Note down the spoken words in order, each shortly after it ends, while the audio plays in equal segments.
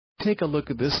Take a look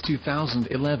at this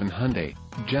 2011 Hyundai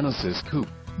Genesis Coupe.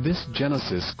 This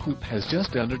Genesis Coupe has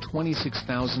just under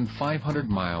 26,500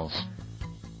 miles.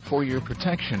 For your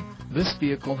protection, this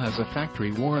vehicle has a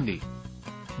factory warranty.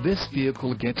 This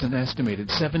vehicle gets an estimated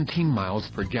 17 miles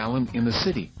per gallon in the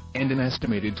city, and an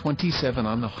estimated 27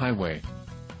 on the highway.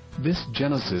 This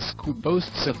Genesis Coupe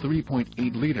boasts a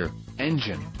 3.8-liter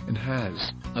engine, and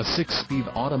has a 6-speed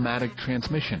automatic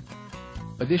transmission.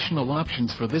 Additional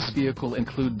options for this vehicle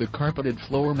include the carpeted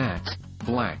floor mats,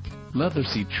 black, leather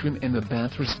seat trim and the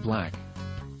bathrest black.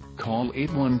 Call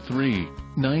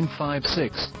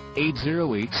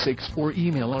 813-956-8086 or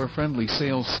email our friendly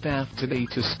sales staff today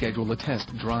to schedule a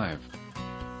test drive.